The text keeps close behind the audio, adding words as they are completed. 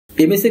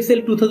MS Excel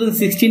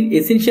 2016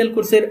 essential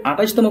কোর্সের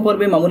 28তম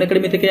পর্বে Mamun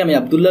academy থেকে আমি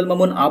আব্দুল্লাহ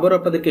মামুন আবার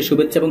আপনাদেরকে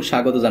শুভেচ্ছা এবং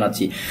স্বাগত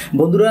জানাচ্ছি।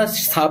 বন্ধুরা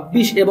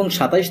 26 এবং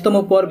 27তম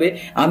পর্বে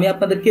আমি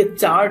আপনাদেরকে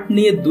চার্ট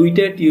নিয়ে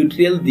দুইটা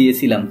টিউটোরিয়াল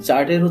দিয়েছিলাম।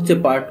 চার্টের হচ্ছে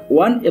পার্ট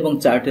 1 এবং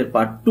চার্টের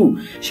পার্ট 2,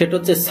 সেটা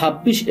হচ্ছে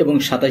 26 এবং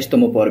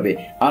 27তম পর্বে।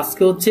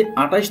 আজকে হচ্ছে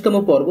 28তম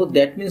পর্ব,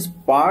 দ্যাট মিনস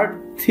পার্ট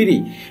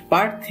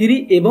 3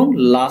 এবং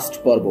লাস্ট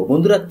পর্ব।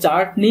 বন্ধুরা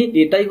চার্ট নিয়ে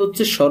এটাই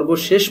হচ্ছে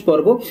সর্বশেষ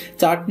পর্ব।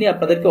 চার্ট নিয়ে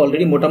আপনাদেরকে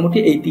অলরেডি মোটামুটি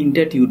এই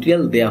তিনটা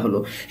টিউটোরিয়াল দেয়া হলো।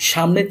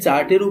 সামনে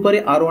চার্টের উপরে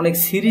আরো অনেক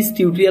সিরিজ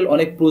টিউটোরিয়াল,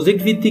 অনেক প্রজেক্ট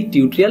ভিত্তিক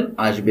টিউটোরিয়াল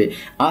আসবে।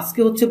 আজকে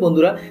হচ্ছে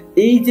বন্ধুরা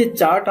এই যে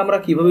চার্ট আমরা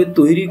কিভাবে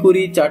তৈরি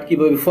করি, চার্ট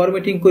কিভাবে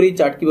ফরম্যাটিং করি,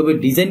 চার্ট কিভাবে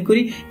ডিজাইন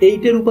করি,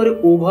 এইটার উপরে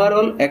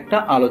ওভারঅল একটা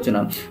আলোচনা।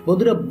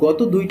 বন্ধুরা গত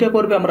দুইটা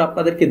পর্বে আমরা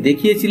আপনাদেরকে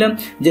দেখিয়েছিলাম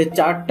যে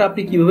চার্টটা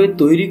আপনি কিভাবে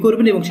তৈরি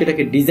করবেন এবং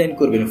সেটাকে ডিজাইন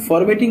করবেন।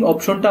 ফরম্যাটিং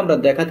অপশনটা আমরা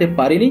দেখাতে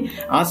পারিনি,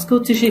 আজকে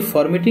হচ্ছে সেই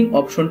ফরম্যাটিং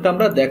অপশনটা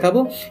আমরা দেখাবো।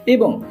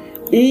 এবং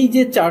এই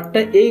যে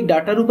চার্টটা, এই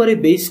ডাটার উপরে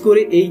বেস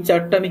করে এই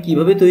চার্টটা আমি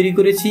কিভাবে তৈরি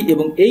করেছি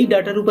এবং এই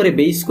ডাটার উপরে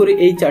বেস করে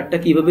এই চার্টটা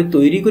কিভাবে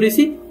তৈরি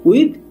করেছি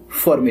উইথ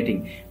ফরম্যাটিং,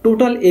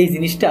 টোটাল এই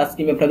জিনিসটা আজকে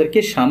আমি আপনাদেরকে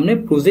সামনে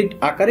প্রজেক্ট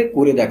আকারে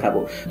করে দেখাবো।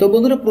 তো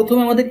বন্ধুরা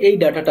প্রথমে আমাদের এই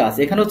ডাটাটা আছে,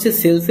 এখানে হচ্ছে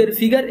সেলস এর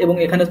ফিগার এবং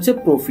এখানে হচ্ছে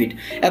প্রফিট।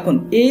 এখন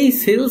এই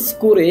সেলস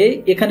করে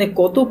এখানে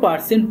কত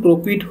পার্সেন্ট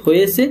প্রফিট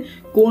হয়েছে,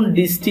 কোন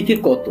ডিস্ট্রিক্টে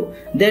কত,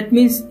 দ্যাট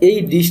মিনস এই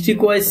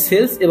ডিস্ট্রিক্ট ওয়াইজ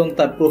সেলস এবং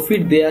তার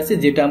প্রফিট দেয়া আছে,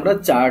 যেটা আমরা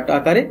চার্ট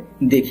আকারে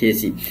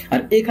দেখিয়েছি। আর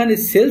এখানে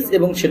সেলস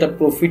এবং সেটা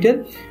প্রফিটের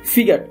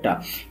ফিগারটা,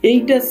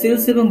 এইটা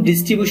সেলস এবং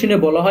ডিস্ট্রিবিউশনে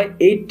বলা হয়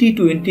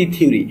 80-20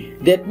 থিওরি।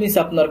 দ্যাট মিনস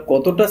আপনার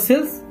কতটা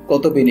সেলস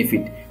কত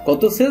বেনিফিট,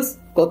 কত সেলস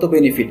কত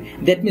বেনিফিট,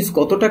 দ্যাট মিনস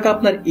কত টাকা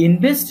আপনার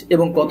ইনভেস্ট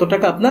এবং কত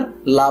টাকা আপনার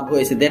লাভ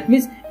হয়েছে। দ্যাট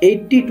মিনস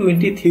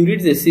 80-20 থিওরির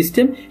যে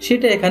সিস্টেম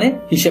সেটা এখানে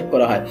হিসাব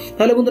করা হয়।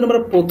 তাহলে বন্ধুরা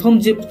আমরা প্রথম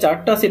যে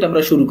চার্টটা সেটা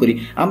আমরা শুরু করি।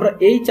 আমরা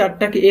এই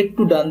চার্টটাকে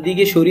একটু ডান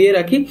দিকে সরিয়ে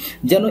রাখি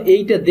যেন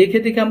এইটা দেখে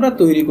দেখে আমরা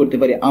তৈরি করতে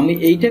পারি। আমি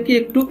এইটাকে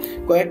একটু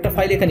কয়েকটা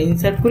ফাইল এখানে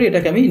ইনসার্ট করে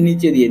এটাকে আমি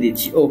নিচে দিয়ে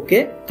দিচ্ছি। ওকে,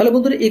 তাহলে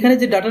বন্ধুরা এখানে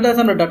যে ডাটাটা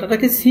আছে আমরা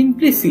ডাটাটাকে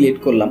সিম্পলি সিলেক্ট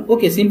করলাম।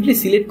 ওকে, সিম্পলি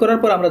সিলেক্ট করার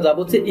পর আমরা যাবো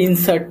হচ্ছে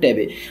ইনসার্ট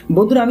ট্যাবে।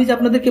 বন্ধুরা আমি যে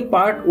আপনাদেরকে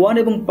পার্ট 1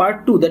 এবং পার্ট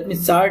 2, দ্যাট মিনস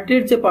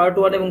চার্টের যে পার্ট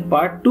 1 এবং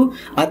পার্ট 2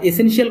 আর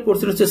এসেনশিয়াল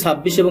কোর্সের হচ্ছে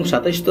 26 এবং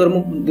 27তম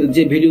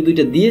যে ভিডিও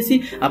দুইটা দিয়েছি,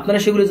 আপনারা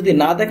সেগুলো যদি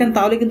না দেখেন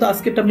তাহলে কিন্তু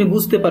আজকেরটা আপনি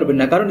বুঝতে পারবেন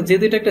না, কারণ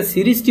যেহেতু এটা একটা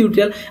সিরিজ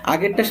টিউটোরিয়াল,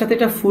 আগেরটার সাথে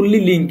এটা ফুললি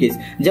লিঙ্কেজ।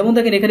 যেমন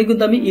দেখেন এখানে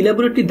কিন্তু আমি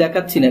ইলাবোরেটলি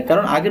দেখাচ্ছি না,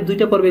 কারণ আগের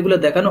দুইটা পর্বে এগুলো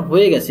দেখানো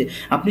হয়ে গেছে।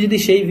 আপনি যদি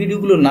সেই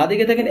ভিডিওগুলো না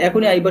দেখে থাকেন,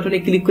 এখনই আই বাটনে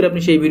ক্লিক করে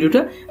আপনি সেই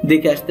ভিডিওটা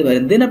দেখে আসতে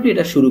পারেন, দেন আপনি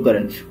এটা শুরু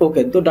করেন।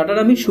 ওকে, তো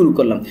ডাটাটা আমি শুরু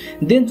করলাম,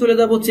 দেন চলে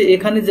যাবো হচ্ছে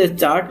এখানে যে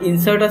চার্ট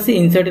ইনসার্ট আছে,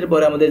 ইনসার্টের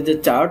পরে আমাদের যে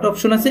চার্ট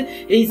অপশন আছে,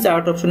 এই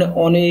চার্ট অপশনে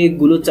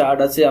অনেকগুলো চার্ট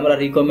আছে। আমরা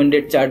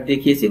রিকমেন্ডেড চার্ট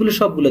দেখিয়েছি, এগুলো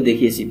সবগুলো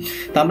দেখিয়েছি।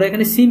 তো আমরা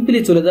এখানে সিম্পলি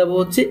চলে যাব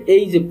হচ্ছে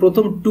এই যে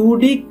প্রথম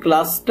 2D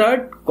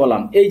ক্লাস্টার্ড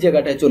কলাম, এই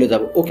জায়গাটায় চলে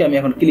যাব। ওকে, আমি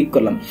এখন ক্লিক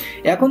করলাম।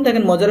 এখন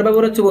দেখেন মজার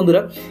ব্যাপার হচ্ছে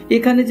বন্ধুরা,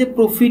 এখানে যে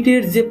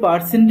প্রফিটের যে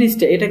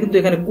পার্সেন্টেজটা, এটা কিন্তু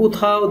এখানে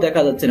কোথাও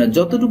দেখা যাচ্ছে না।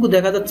 যতটুকু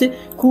দেখা যাচ্ছে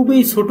খুবই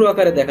ছোট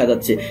আকারে দেখা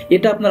যাচ্ছে।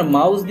 এটা আপনার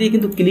মাউস দিয়ে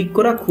কিন্তু ক্লিক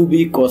করা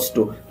খুবই কষ্ট।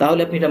 তাহলে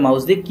আপনি এটা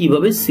মাউস দিয়ে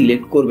কিভাবে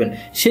সিলেক্ট করবেন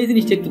সেই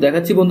জিনিসটা একটু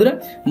দেখাচ্ছি বন্ধুরা।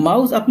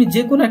 মাউস আপনি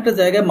যে কোনো একটা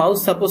জায়গায় মাউস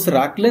সাপোজ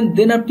রাখলেন,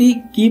 দেন আপনি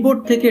কিবোর্ড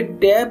থেকে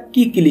ট্যাব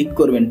কি ক্লিক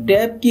করবেন।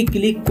 ট্যাব কি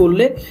ক্লিক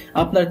করলে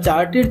আপনার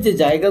চার্টের যে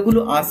জায়গাগুলো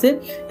আছে,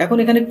 এখন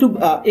এখানে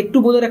একটু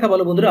বলে রাখা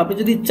ভালো বন্ধুরা, আপনি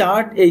যদি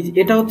চার্ট,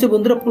 এটা হচ্ছে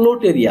বন্ধুরা প্লট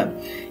এরিয়া,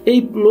 এই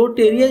প্লট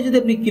এরিয়ায় যদি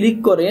আপনি ক্লিক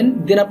করেন,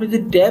 দেন আপনি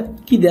যদি ট্যাব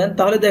কি দেন,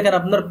 তাহলে দেখেন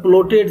আপনার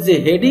প্লটের যে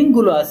হেডিং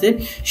গুলো আছে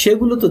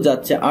সেগুলো তো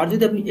যাচ্ছে। আর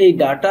যদি আপনি এই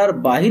ডাটার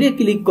বাহিরে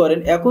ক্লিক করেন,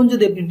 এখন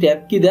যদি আপনি ট্যাব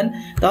কি দেন,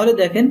 তাহলে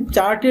দেখেন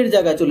চার্টের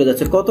জায়গায় চলে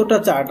যাচ্ছে, কতটা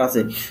চার্ট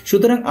আছে।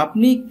 সুতরাং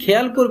আপনি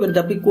খেয়াল করবেন যে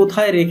আপনি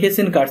কোথায়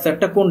রেখেছেন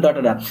কার্সারটা, কোন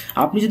ডাটাটা।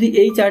 আপনি যদি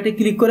এই চার্টে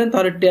ক্লিক করেন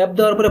তাহলে ট্যাব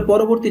দেওয়ার পরে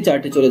পরবর্তী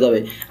চার্টে চলে যাবে।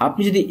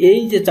 আপনি যদি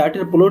এই যে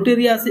চার্টের প্লট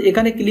এরিয়া আছে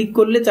এখানে ক্লিক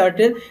করলে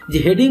চার্টের যে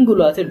হেডিং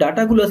গুলো আছে,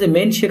 ডাটাগুলো আছে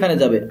মেইন, সেখানে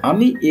যাবে।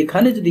 আমি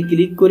এখানে যদি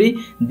ক্লিক করি,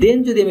 দেন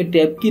যদি আমি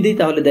ট্যাব কি দিই,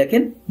 তাহলে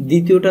দেখেন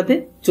দ্বিতীয়টাতে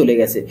চলে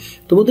গেছে।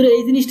 তো বন্ধুরা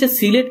এই জিনিসটা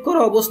সিলেক্ট করা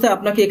অবস্থায়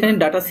আপনাকে এখানে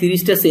ডাটা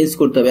সিরিজটা চেঞ্জ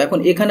করতে হবে। এখন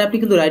এখানে আপনি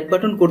কিন্তু রাইট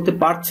বাটন করতে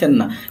পারছেন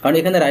না, কারণ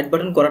এখানে রাইট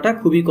বাটন করাটা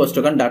খুবই কষ্ট,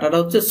 কারণ ডাটাটা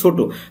হচ্ছে ছোট।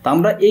 তো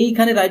আমরা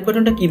এইখানে রাইট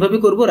বাটনটা কিভাবে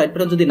করব, রাইট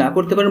বাটন যদি না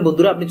করতে পারেন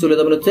বন্ধুরা, আপনি চলে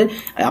যাবেন হচ্ছে,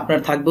 আপনার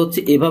থাকবে হচ্ছে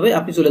এভাবে,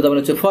 আপনি চলে যাবেন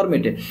হচ্ছে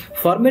ফরম্যাটে।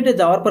 ফরম্যাটে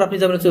যাওয়ার পর আপনি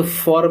যাবেন হচ্ছে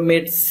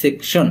ফরম্যাট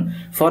সেকশন।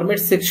 ফরম্যাট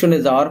সেকশনে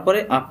যাওয়ার পরে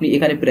আপনি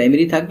এখানে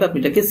প্রাইমারি থাকবে, আপনি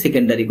এটাকে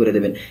সেকেন্ডারি করে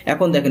দেবেন।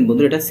 এখন দেখেন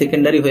বন্ধুরা এটা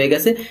সেকেন্ডারি হয়ে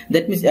গেছে।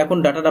 দ্যাট মিনস এখন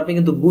ডাটাটা আপনি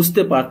কিন্তু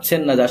বুঝতে পারছেন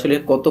না যে আসলে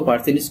কত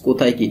পার্সেন্টেজ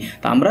কোথায় কি।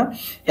 তা আমরা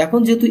এখন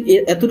যেহেতু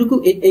এতটুকু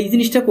এই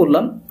জিনিসটা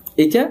করলাম,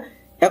 এটা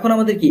এখন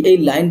আমাদের কি এই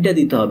লাইনটা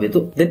দিতে হবে। তো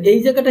দেন এই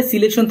জায়গাটা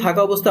সিলেকশন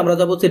থাকা অবস্থা আমরা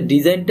যাবো হচ্ছে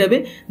ডিজাইন ট্যাবে।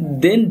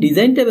 দেন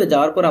ডিজাইন ট্যাবে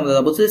যাওয়ার পর আমরা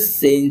যাবো হচ্ছে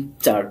চেঞ্জ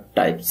চার্ট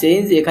টাইপ।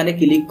 চেঞ্জ এখানে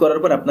ক্লিক করার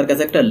পর আপনার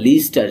কাছে একটা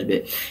লিস্ট আসবে।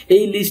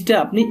 এই লিস্টে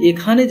আপনি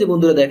এখানে যে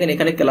বন্ধুরা দেখেন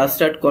এখানে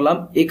ক্লাস্টার্ড কলাম,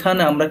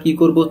 এখানে আমরা কি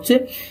করব হচ্ছে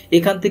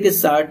এখান থেকে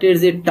চার্টের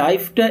যে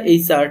টাইপটা, এই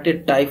চার্টের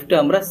টাইপটা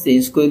আমরা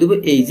চেঞ্জ করে দেবো।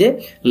 এই যে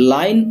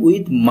লাইন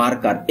উইথ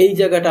মার্কার, এই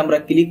জায়গাটা আমরা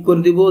ক্লিক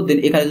করে দিব। দেন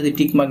এখানে যদি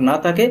টিকমার্ক না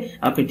থাকে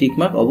আপনি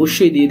টিকমার্ক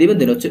অবশ্যই দিয়ে দিবেন,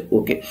 দেন হচ্ছে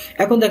ওকে।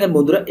 এখন দেখেন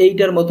বন্ধুরা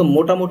এইটার পয়েন্টের মতো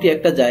মোটামুটি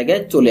একটা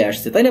জায়গায় চলে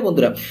আসছে, তাই না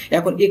বন্ধুরা?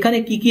 এখন এখানে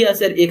কি কি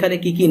আছে আর এখানে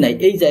কি কি নাই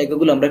এই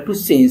জায়গাগুলো আমরা একটু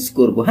চেঞ্জ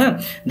করব। হ্যাঁ,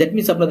 দ্যাট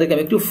মিনস আপনাদেরকে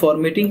আমি একটু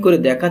ফরম্যাটিং করে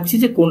দেখাচ্ছি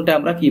যে কোনটা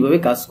আমরা কিভাবে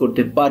কাজ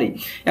করতে পারি।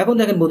 এখন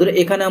দেখেন বন্ধুরা,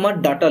 এখানে আমার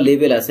ডাটা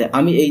লেভেল আছে,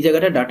 আমি এই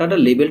জায়গাটা ডাটাটা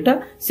লেভেলটা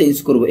চেঞ্জ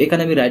করব।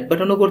 এখানে আমি রাইট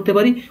বাটনও করতে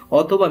পারি,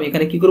 অথবা আমি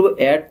এখানে কি করব,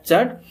 add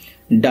chart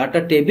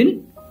data table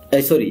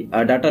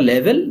data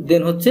level,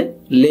 দেন হচ্ছে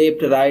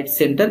লেফট রাইট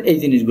সেন্টার এই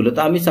জিনিসগুলো। তো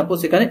আমি সাপোজ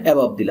এখানে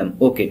অ্যাবভ দিলাম,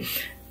 ওকে।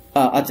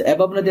 আচ্ছা,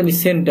 অ্যাবভ না দিয়ে আমি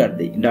সেন্টার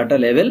দিই, ডাটা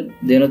লেভেল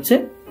দেন হচ্ছে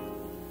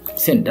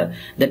সেন্টার।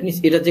 দ্যাট মিনস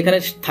এটা যেখানে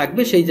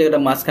থাকবে সেই জায়গাটা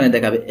মাঝখানে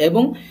দেখাবে।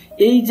 এবং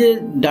এই যে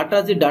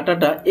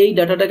ডাটাটা এই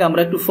ডাটাটাকে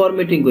আমরা একটু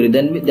ফরম্যাটিং করি,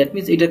 দ্যাট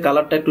মিনস এটার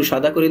কালারটা একটু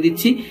সাদা করে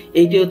দিচ্ছি।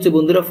 এইটি হচ্ছে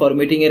বন্ধুরা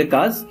ফরম্যাটিং এর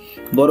কাজ।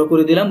 বড়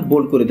করে দিলাম,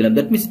 বোল্ড করে দিলাম।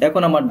 দ্যাট মিনস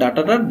এখন আমার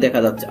ডাটাটা দেখা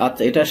যাচ্ছে।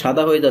 আচ্ছা, এটা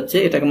সাদা হয়ে যাচ্ছে,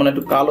 এটাকে মানে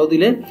একটু কালো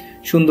দিলে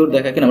সুন্দর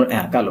দেখা কিনা,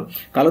 হ্যাঁ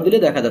কালো দিলে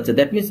দেখা যাচ্ছে।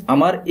 দ্যাট মিনস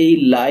আমার এই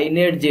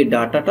লাইনের যে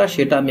ডাটাটা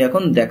সেটা আমি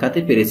এখন দেখাতে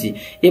পেরেছি।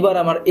 এবার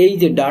আমার এই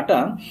যে ডাটা,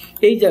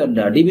 এই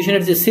জায়গাটা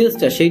ডিভিশনের যে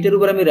সেলসটা সেইটার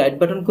উপর আমি রাইট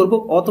বাটন করব,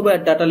 অথবা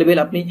ডাটা লেভেল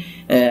আপনি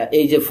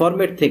এই যে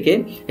ফরম্যাট থেকে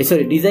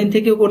ডিজাইন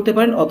থেকেও করতে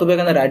পারেন, অথবা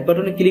এখানে রাইট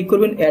বাটনে ক্লিক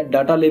করবেন, অ্যাড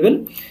ডাটা লেভেল,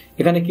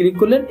 এখানে ক্লিক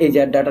করলেন, এই যে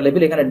অ্যাড ডাটা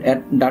লেভেল, এখানে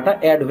ডাটা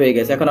অ্যাড হয়ে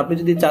গেছে। এখন আপনি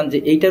যদি চান যে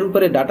এইটার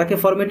উপরে ডাটাকে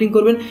ফরম্যাটিং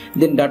করবেন,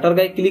 দেন ডাটার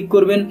গায়ে ক্লিক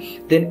করবেন,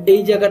 দেন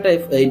এই জায়গাটায়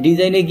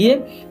ডিজাইনে গিয়ে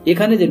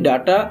এখানে যে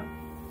ডাটা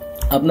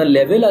আপনার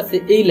লেভেল আছে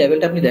এই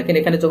লেভেলটা আপনি দেখেন,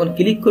 এখানে যখন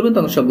ক্লিক করবেন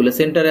তখন সবগুলো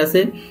সেন্টারে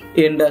আছে,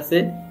 এন্ড আছে,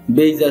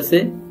 বেজ আছে,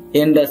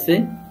 এন্ড আছে,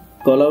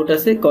 কল আউট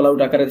আছে, কল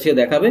আউট আকারে সে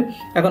দেখাবে।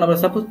 এখন আমরা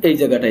সাপোজ এই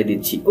জায়গাটায়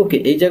দিচ্ছি, ওকে।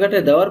 এই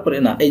জায়গাটায় দেওয়ার পরে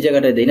না, এই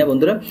জায়গাটায় দেই না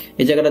বন্ধুরা,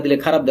 এই জায়গাটা দিলে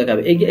খারাপ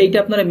দেখাবে। এইটা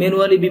আপনারা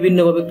ম্যানুয়ালি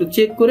বিভিন্নভাবে একটু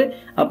চেক করে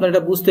আপনারা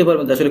এটা বুঝতে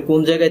পারবেন আসলে কোন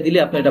জায়গায় দিলে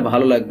আপনার এটা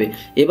ভালো লাগবে।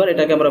 এবার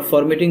এটাকে আমরা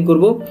ফরম্যাটিং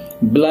করব,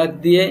 ব্ল্যাক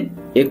দিয়ে,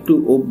 একটু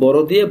বড়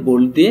দিয়ে,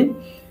 বোল্ড দিয়ে,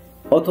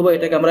 অথবা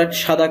এটাকে আমরা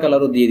সাদা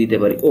কালারও দিয়ে দিতে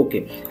পারি, ওকে।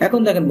 এখন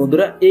দেখেন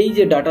বন্ধুরা, এই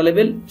যে ডাটা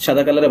লেভেল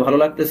সাদা কালারে ভালো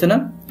লাগতেছে না,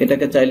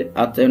 এটাকে চাইলে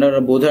আচ্ছা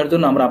বোঝার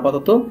জন্য আমরা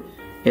আপাতত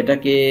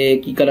এটাকে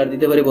কি কালার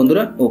দিতে পারি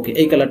বন্ধুরা, ওকে,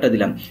 এই কালারটা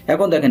দিলাম।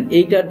 এখন দেখেন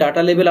এইটা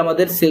ডাটা লেভেল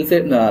আমাদের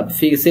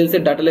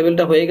সেলসের ডাটা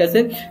লেভেলটা হয়ে গেছে,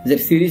 যে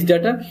সিরিজ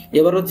ডাটা।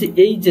 এবার হচ্ছে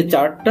এই যে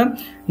চার্টটা,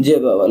 যে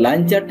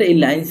লাইন চার্টটা, এই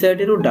লাইন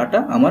চার্টেরও ডাটা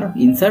আমার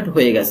ইনসার্ট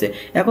হয়ে গেছে।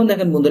 এখন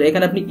দেখেন বন্ধুরা,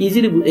 এখানে আপনি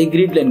ইজিলি এই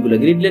গ্রিড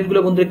লাইনগুলো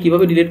বন্ধুরা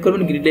কিভাবে ডিলিট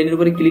করবেন, গ্রিড লাইনের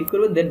উপরে ক্লিক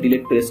করবেন, দেন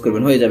ডিলিট প্রেস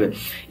করবেন, হয়ে যাবে।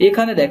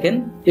 এখানে দেখেন,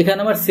 এখানে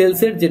আমার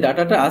সেলসের যে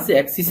ডাটাটা আছে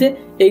অ্যাক্সিসে,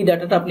 এই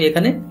ডাটাটা আপনি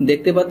এখানে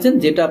দেখতে পাচ্ছেন,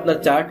 যেটা আপনার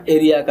চার্ট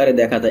এরিয়া আকারে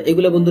দেখা যায়।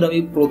 এগুলো বন্ধুরা আমি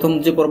প্রথম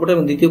যে পর্বটা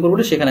এবং দ্বিতীয়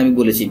পর্বটা সেখানে আমি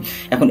বলেছি।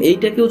 এখন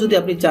এইটাকেও যদি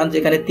আপনি চান যে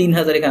এখানে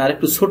 3000 এখানে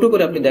আরেকটু ছোট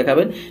করে আপনি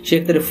দেখাবেন,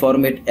 সেক্ষেত্রে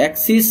ফরম্যাট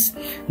অ্যাক্সিস,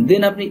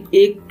 দেন আপনি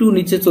একটু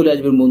নিচে চলে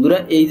আসবেন বন্ধুরা,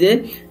 এই যে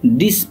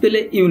ডিসপ্লে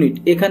ইউনিট,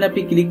 এখানে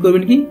আপনি ক্লিক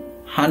করবেন, কি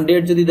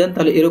 100 যদি দেন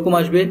তাহলে এরকম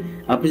আসবে।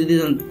 আপনি যদি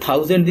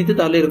 1000 দিতে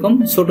তাহলে এরকম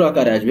ছোট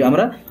আকারে আসবে।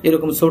 আমরা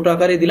এরকম ছোট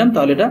আকারে দিলাম,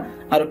 তাহলে এটা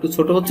আর একটু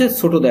ছোট হচ্ছে,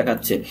 ছোট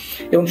দেখাচ্ছে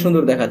এবং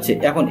সুন্দর দেখাচ্ছে।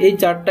 এখন এই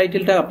চার্ট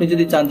টাইটেলটা আপনি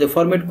যদি চান যে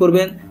ফরম্যাট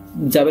করবেন,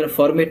 যাবেন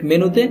ফরম্যাট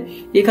মেনুতে,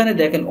 এখানে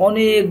দেখেন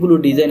অনেকগুলো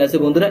ডিজাইন আছে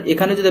বন্ধুরা।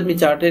 এখানে যদি আপনি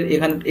চার্টের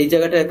এখানে এই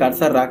জায়গাটায়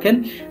কার্সার রাখেন,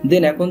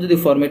 দেন এখন যদি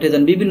ফরম্যাটে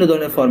যান, বিভিন্ন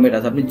ধরনের ফরম্যাট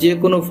আছে, আপনি যে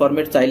কোনো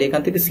ফরম্যাট চাইলে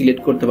এখান থেকে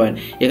সিলেক্ট করতে পারেন।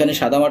 এখানে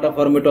সাদামাটা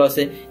ফরম্যাটও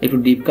আছে, একটু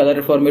ডিপ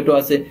কালারের ফরম্যাটও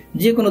আছে,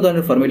 যে কোনো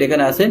ধরনের ফরম্যাট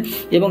এখানে আছে।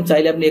 এবং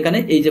চাইলে আপনি এখানে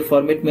এই যে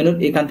ফরম্যাট মেনু,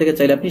 এখান থেকে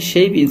চাইলে আপনি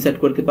শেপ ইনসার্ট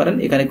করতে পারেন,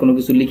 এখানে কোনো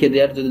কিছু লিখে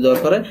দেওয়ার যদি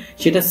দরকার হয়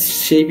সেটা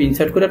শেপ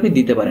ইনসার্ট করে আপনি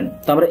দিতে পারেন।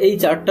 তো আমরা এই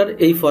চার্টটার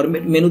এই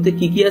ফরম্যাট মেনুতে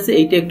কি কি আছে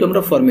এইটা একটু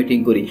আমরা ফরম্যাটিং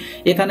করি।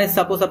 এখানে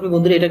সাপোজ আপনি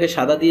বন্ধুরা এটাকে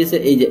সাদা দিয়েছে,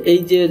 এই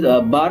যে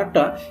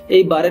বারটা,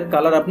 এই বারের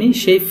কালার আপনি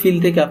সেই ফিল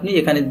থেকে আপনি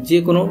এখানে যে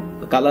কোনো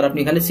কালার আপনি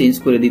এখানে চেঞ্জ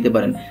করে দিতে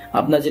পারেন,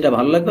 আপনার যেটা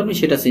ভালো লাগবে আপনি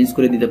সেটা চেঞ্জ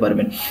করে দিতে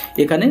পারবেন।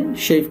 এখানে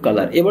শেপ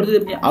কালার। এবার যদি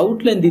আপনি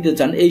আউটলাইন দিতে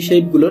চান এই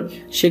শেপগুলোর,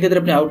 সেক্ষেত্রে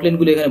আপনি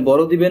আউটলাইনগুলো এখানে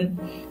বড় দিবেন,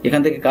 এখান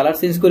থেকে কালার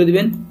চেঞ্জ করে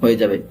দিবেন, হয়ে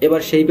যাবে।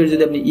 এবার শেপের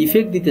যদি আপনি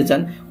ইফেক্ট দিতে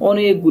চান,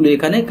 অনেকগুলো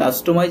এখানে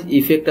কাস্টমাইজ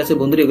ইফেক্ট আছে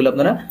বন্ধুরা, এগুলো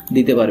আপনারা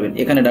দিতে পারবেন।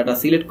 এখানে ডাটা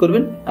সিলেক্ট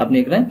করবেন, আপনি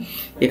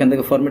এখান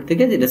থেকে ফরম্যাট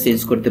থেকে যেটা চেঞ্জ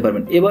করতে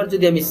পারবেন। এবার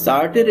যদি আমি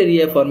চার্টের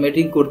এরিয়া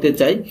ফরম্যাটিং করতে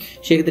চাই,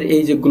 সেক্ষেত্রে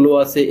এই যে গ্লো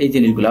আছে এই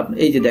জিনিসগুলো,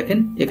 এই যে দেখেন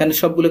এখানে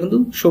সবগুলো কিন্তু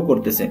শো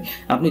করতেছে।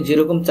 আপনি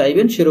যেরকম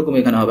চাইবেন সেরকম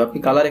এখানে হবে। আপনি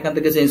কালার এখান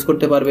থেকে চেঞ্জ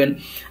করতে পারবেন,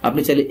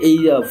 আপনি চাইলে এই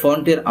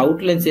ফন্টের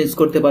আউটলাইন চেঞ্জ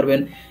করতে পারবেন।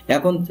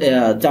 এখন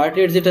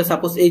চার্টের যেটা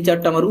সাপোজ এই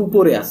চার্টটা আমার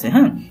উপরে আছে,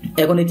 হ্যাঁ,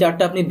 এখন এই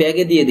চার্টটা আপনি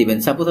ব্যাগে দিয়ে দিবেন।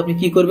 সাপোজ আপনি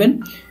কি করবেন,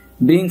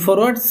 ব্রিং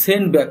ফরওয়ার্ড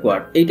সেন্ড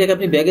ব্যাকওয়ার্ড, এইটাকে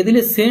আপনি ব্যাগে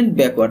দিলে সেন্ড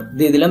ব্যাকওয়ার্ড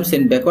দিয়ে দিলাম,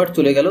 সেন্ড ব্যাকওয়ার্ড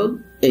চলে গেল।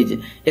 এই যে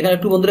এখানে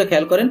একটু বন্ধুরা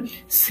খেয়াল করেন,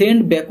 সেন্ড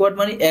ব্যাকওয়ার্ড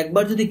মানে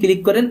একবার যদি ক্লিক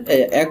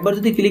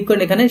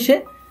করেন এখানে সে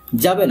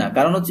যাবে না।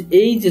 কারণ হচ্ছে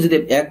এই যে যদি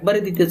একবারে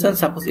দিতে চান,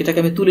 সাপোজ এটাকে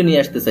আমি তুলে নিয়ে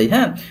আসতে চাই,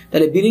 হ্যাঁ,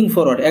 তাহলে ব্রিং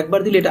ফরওয়ার্ড একবার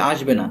দিলে এটা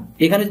আসবে না।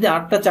 এখানে যদি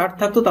 8টা চার্ট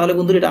থাকতো তাহলে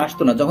বন্ধুরা এটা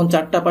আসতো না। যখন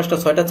 4টা 5টা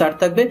 6টা চার্ট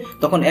থাকবে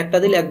তখন একটা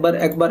দিলে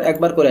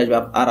একবার করে আসবে।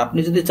 আর আপনি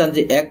যদি চান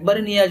যে একবারে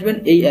নিয়ে আসবেন,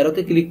 এই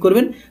অ্যারোতে ক্লিক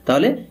করবেন,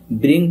 তাহলে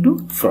ব্রিং টু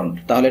ফ্রন্ট,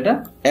 তাহলে এটা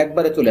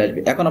একবারে চলে আসবে।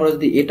 এখন আমরা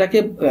যদি এটাকে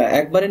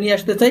একবারে নিয়ে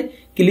আসতে চাই,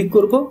 ক্লিক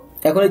করব।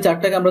 এখন এই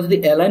চার্টটাকে আমরা যদি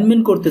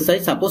অ্যালাইনমেন্ট করতে চাই,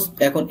 সাপোজ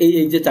এখন এই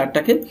যে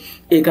চার্টটাকে,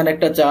 এখানে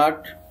একটা চার্ট,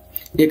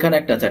 এখানে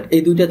একটা চার্ট,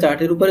 এই দুইটা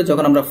চার্টের উপরে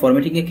যখন আমরা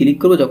ফরম্যাটিং এ ক্লিক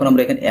করব, যখন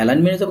আমরা এখানে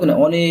অ্যালাইনমেন্টে যাব, এখানে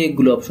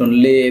অনেকগুলো অপশন,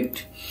 লেফট,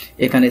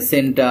 এখানে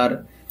সেন্টার,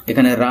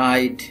 এখানে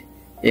রাইট,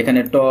 এখানে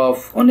টপ,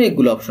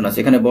 অনেকগুলো অপশন আছে,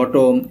 এখানে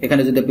বটম,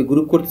 এখানে যদি আপনি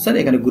গ্রুপ করতে চান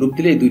এখানে গ্রুপ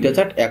দিলে এই দুইটা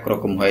চার্ট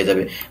একরকম হয়ে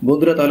যাবে।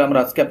 বন্ধুরা তাহলে আমরা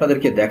আজকে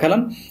আপনাদেরকে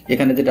দেখালাম,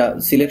 এখানে যেটা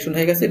সিলেকশন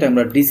হয়ে গেছে এটা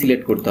আমরা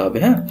ডিসিলেক্ট করতে হবে।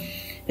 হ্যাঁ,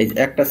 এই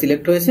একটা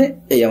সিলেক্ট হয়েছে,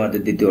 এই আমাদের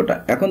দ্বিতীয়টা।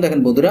 এখন দেখেন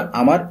বন্ধুরা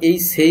আমার এই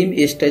সেম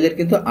স্টাইলের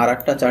কিন্তু আর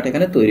একটা চার্ট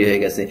এখানে তৈরি হয়ে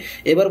গেছে।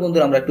 এবার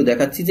বন্ধুরা আমরা একটু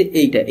দেখাচ্ছি যে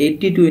এইটা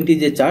 80-20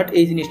 যে চার্ট,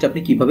 এই জিনিসটা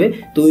আপনি কিভাবে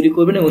তৈরি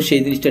করবেন এবং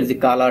সেই জিনিসটার যে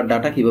কালার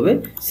ডাটা কিভাবে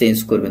চেঞ্জ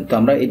করবেন। তো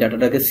আমরা এই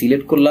ডাটাটাকে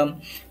সিলেক্ট করলাম,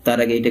 তার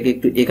আগে এটাকে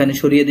একটু এখানে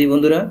সরিয়ে দিই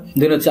বন্ধুরা।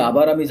 দেন হচ্ছে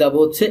আবার আমি যাব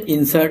হচ্ছে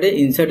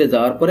ইনসার্টে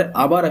যাওয়ার পরে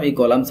আবার আমি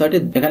কলাম চার্টে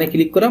এখানে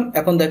ক্লিক করলাম।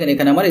 এখন দেখেন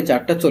এখানে আমার এই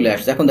চার্টটা চলে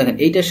আসছে। এখন দেখেন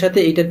এইটার সাথে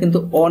এইটার কিন্তু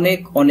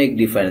অনেক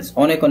ডিফারেন্স,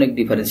 অনেক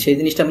ডিফারেন্স। সেই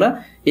জিনিসটা আমরা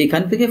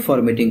এখান থেকে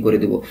ফরম্যাটিং করে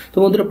দিব। তো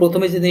বন্ধুরা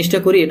প্রথমে যে জিনিসটা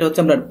করি এটা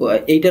হচ্ছে আমরা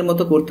এইটার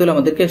মতো করতে হলে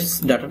আমাদেরকে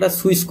ডাটাটা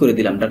সুইচ করে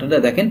দিলাম। ডাটাটা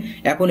দেখেন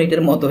এখন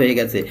এইটার মতো হয়ে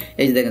গেছে।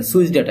 এই যে দেখেন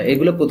সুইচ ডাটা,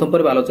 এগুলো প্রথম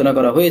পর্বে আলোচনা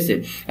করা হয়েছে।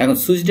 এখন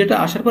সুইচ ডাটা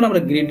আসার পর আমরা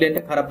গ্রিড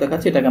লাইনটা খারাপ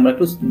দেখাচ্ছে, এটাকে আমরা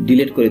একটু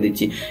ডিলিট করে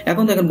দিচ্ছি।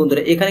 এখন দেখেন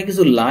বন্ধুরা এখানে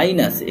কিছু লাইন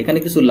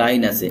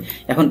আছে,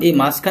 এখন এই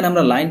মাঝখানে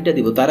আমরা লাইনটা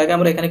দিব। তার আগে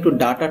আমরা এখানে একটু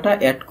ডাটাটা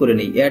অ্যাড করে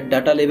নিই। অ্যাড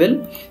ডাটা লেভেল,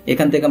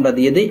 এখান থেকে আমরা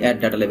দিয়ে দিই অ্যাড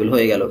ডাটা লেভেল,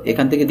 হয়ে গেল।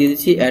 এখান থেকে দিয়ে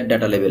দিচ্ছি অ্যাড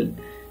ডাটা লেভেল।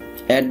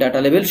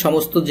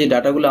 সমস্ত যে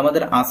ডাটাগুলো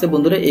আমাদের আছে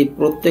বন্ধুরা এই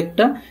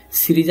প্রত্যেকটা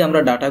সিরিজে আমরা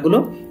ডাটাগুলো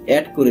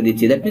অ্যাড করে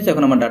দিচ্ছি। দ্যাট মিনস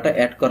এখন আমার ডাটা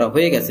অ্যাড করা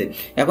হয়ে গেছে।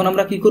 এখন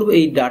আমরা কি করব,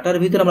 এই ডাটার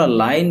ভিতরে আমরা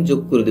লাইন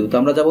যোগ করে দেব। তো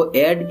আমরা যাব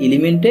অ্যাড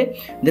এলিমেন্টে,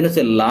 দেন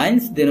হচ্ছে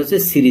লাইনস, দেন হচ্ছে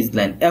সিরিজ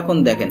লাইন। এখন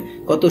দেখেন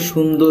কত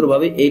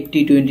সুন্দরভাবে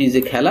 80-20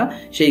 যে খেলা,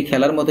 সেই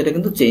খেলার মতো এটা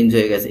কিন্তু চেঞ্জ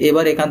হয়ে গেছে।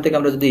 এবার এখান থেকে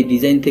আমরা যদি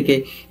ডিজাইন থেকে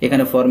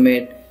এখানে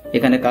ফরম্যাট,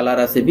 এখানে কালার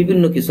আছে,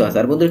 বিভিন্ন কিছু আছে।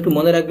 আর বন্ধুরা একটু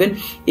মনে রাখবেন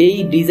এই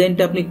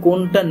ডিজাইনটা আপনি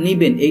কোনটা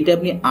নিবেন এইটা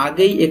আপনি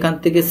আগেই এখান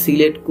থেকে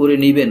সিলেক্ট করে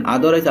নিবেন।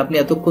 আদারওয়াইজ আপনি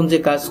এতক্ষণ যে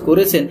কাজ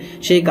করেছেন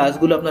সেই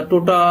কাজগুলো আপনার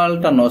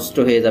টোটালটা নষ্ট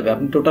হয়ে যাবে।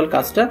 আপনি টোটাল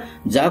কাজটা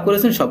যা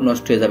করেছেন সব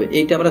নষ্ট হয়ে যাবে।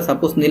 এইটা আমরা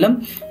সাপোজ নিলাম,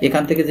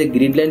 এখান থেকে যে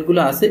গ্রিড লাইনগুলো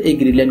আছে এই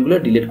গ্রিড লাইনগুলো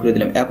ডিলিট করে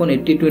দিলাম। এখন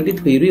 80-20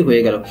 তৈরি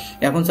হয়ে গেল।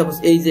 এখন সাপোজ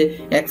এই যে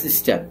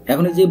অ্যাক্সিসটা,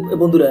 এখন এই যে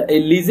বন্ধুরা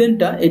এই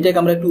লিজেন্ডটা এটাকে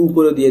আমরা একটু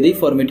উপরে দিয়ে দিই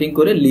ফরম্যাটিং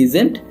করে,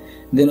 লিজেন্ড,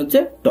 দেন হচ্ছে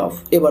টপ।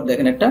 এবার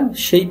দেখেন একটা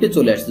শেপে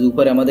চলে আসছে,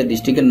 উপরে আমাদের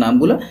ডিস্ট্রিক্টের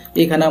নামগুলো,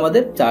 এখানে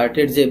আমাদের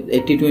চার্টের যে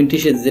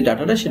 80-20 যে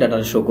ডাটাটা সে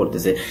ডাটাটা শো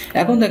করতেছে।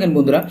 এখন দেখেন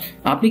বন্ধুরা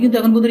আপনি কিন্তু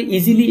এখন বন্ধুরা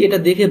ইজিলি এটা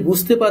দেখে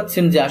বুঝতে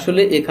পারছেন যে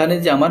আসলে এখানে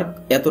যে আমার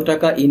এত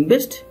টাকা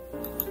ইনভেস্ট,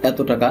 এত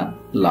টাকা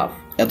লাভ,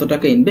 এত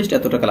টাকা ইনভেস্ট,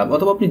 এত টাকা লাভ।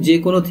 অথবা আপনি যে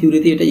কোনো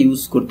থিওরিতে এটা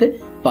ইউজ করতে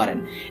পারেন।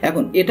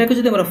 এখন এটাকে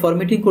যদি আমরা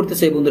ফরম্যাটিং করতে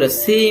চাই বন্ধুরা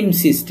সেম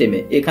সিস্টেমে,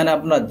 এখানে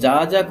আপনারা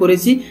যা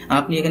করেছি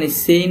আপনি এখানে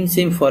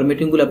সেম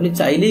ফরম্যাটিং গুলো আপনি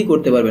চাইলেই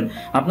করতে পারবেন।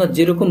 আপনার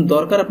যেরকম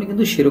দরকার আপনি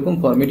কিন্তু সেরকম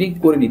ফরম্যাটিং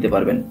করে নিতে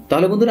পারবেন।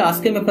 তাহলে বন্ধুরা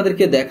আজকে আমি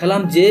আপনাদেরকে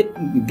দেখালাম যে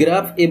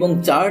গ্রাফ এবং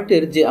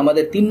চার্টের যে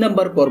আমাদের 3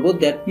 নাম্বার পর্ব,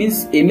 that means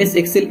MS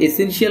Excel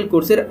essential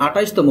কোর্সের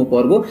 28তম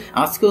পর্ব।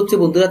 আজকে হচ্ছে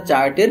বন্ধুরা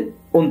চার্টের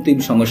অন্তিম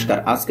সংস্কার।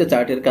 আজকে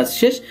চার্টের কাজ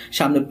শেষ,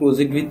 সামনে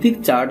প্রজেক্ট ভিত্তিক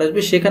চার্ট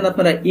আসবে, সেখানে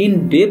আপনারা ইন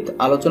ডেপথ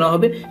আলোচনা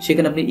হবে,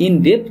 সেখানে আপনি ইন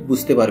ডেপথ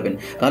বুঝতে পারবেন।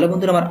 তাহলে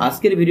বন্ধুরা আমার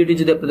আজকের ভিডিওটি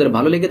যদি আপনাদের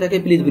ভালো লেগে থাকে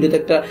প্লিজ ভিডিওতে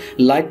একটা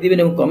লাইক দিবেন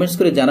এবং কমেন্টস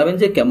করে জানাবেন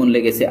যে কেমন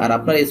লেগেছে। আর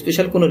আপনার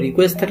স্পেশাল কোনো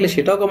রিকোয়েস্ট থাকলে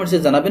সেটাও কমেন্টসে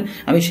জানাবেন,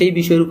 আমি সেই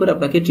বিষয়ের উপর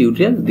আপনাকে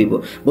টিউটোরিয়াল দিব।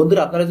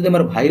 বন্ধুরা আপনারা যদি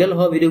আমার ভাইরাল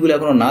হওয়া ভিডিওগুলো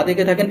এখনো না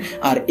দেখে থাকেন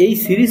আর এই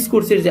সিরিজ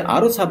কোর্সের যে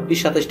আরো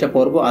 26-27টা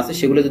পর্ব আছে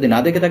সেগুলো যদি না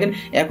দেখে থাকেন,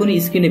 এখনই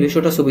স্ক্রিনে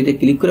বিষয়টা ছবিতে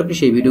ক্লিক করে আপনি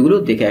সেই ভিডিওগুলো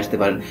দেখে আসতে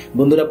পারেন।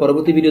 বন্ধুরা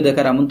পরবর্তী ভিডিও দেখার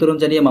আমন্ত্রণ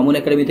জানিয়ে মামুন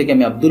একাডেমি থেকে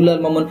আমি আব্দুল্লাহ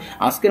মামুন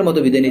আজকের মতো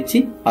বিদায় নিচ্ছি।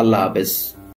 আল্লাহ হাফেজ।